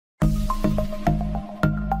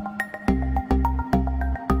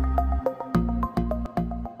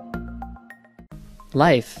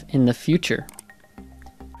life in the future?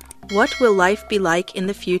 What will life be like in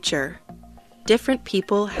the future? Different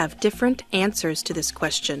people have different answers to this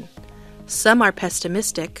question. Some are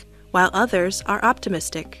pessimistic, while others are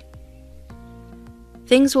optimistic.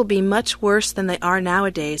 Things will be much worse than they are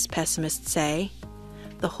nowadays, pessimists say.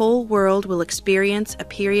 The whole world will experience a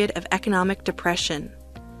period of economic depression.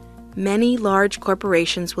 Many large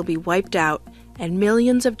corporations will be wiped out and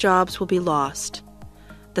millions of jobs will be lost.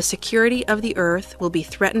 The security of the earth will be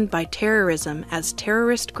threatened by terrorism as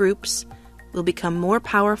terrorist groups will become more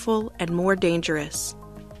powerful and more dangerous.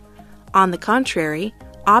 On the contrary,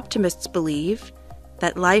 optimists believe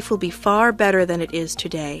that life will be far better than it is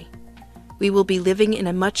today. We will be living in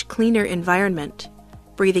a much cleaner environment,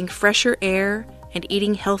 breathing fresher air and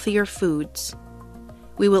eating healthier foods.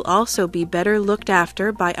 We will also be better looked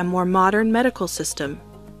after by a more modern medical system.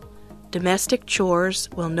 Domestic chores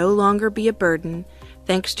will no longer be a burden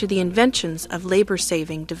thanks to the inventions of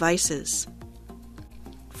labor-saving devices.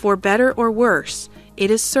 For better or worse,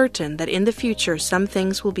 it is certain that in the future some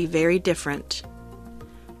things will be very different.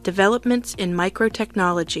 Developments in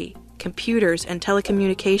microtechnology, computers, and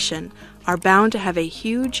telecommunication are bound to have a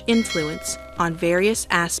huge influence on various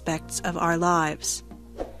aspects of our lives.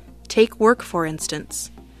 Take work, for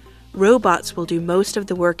instance. Robots will do most of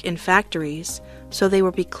the work in factories, so they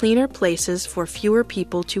will be cleaner places for fewer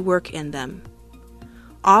people to work in them.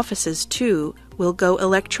 Offices, too, will go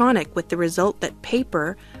electronic with the result that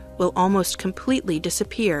paper will almost completely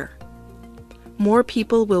disappear. More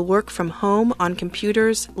people will work from home on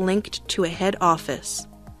computers linked to a head office.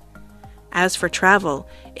 As for travel,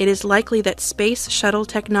 it is likely that space shuttle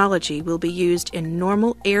technology will be used in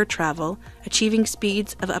normal air travel, achieving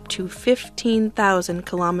speeds of up to 15,000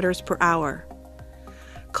 kilometers per hour.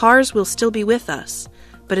 Cars will still be with us,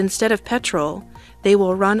 but instead of petrol, they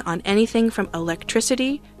will run on anything from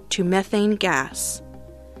electricity to methane gas.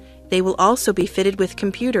 They will also be fitted with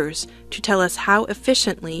computers to tell us how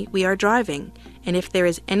efficiently we are driving and if there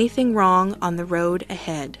is anything wrong on the road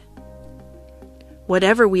ahead.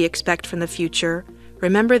 Whatever we expect from the future,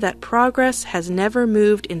 remember that progress has never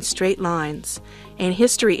moved in straight lines, and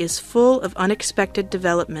history is full of unexpected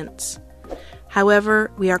developments. However,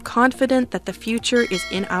 we are confident that the future is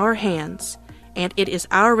in our hands, and it is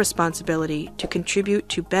our responsibility to contribute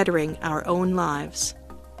to bettering our own lives.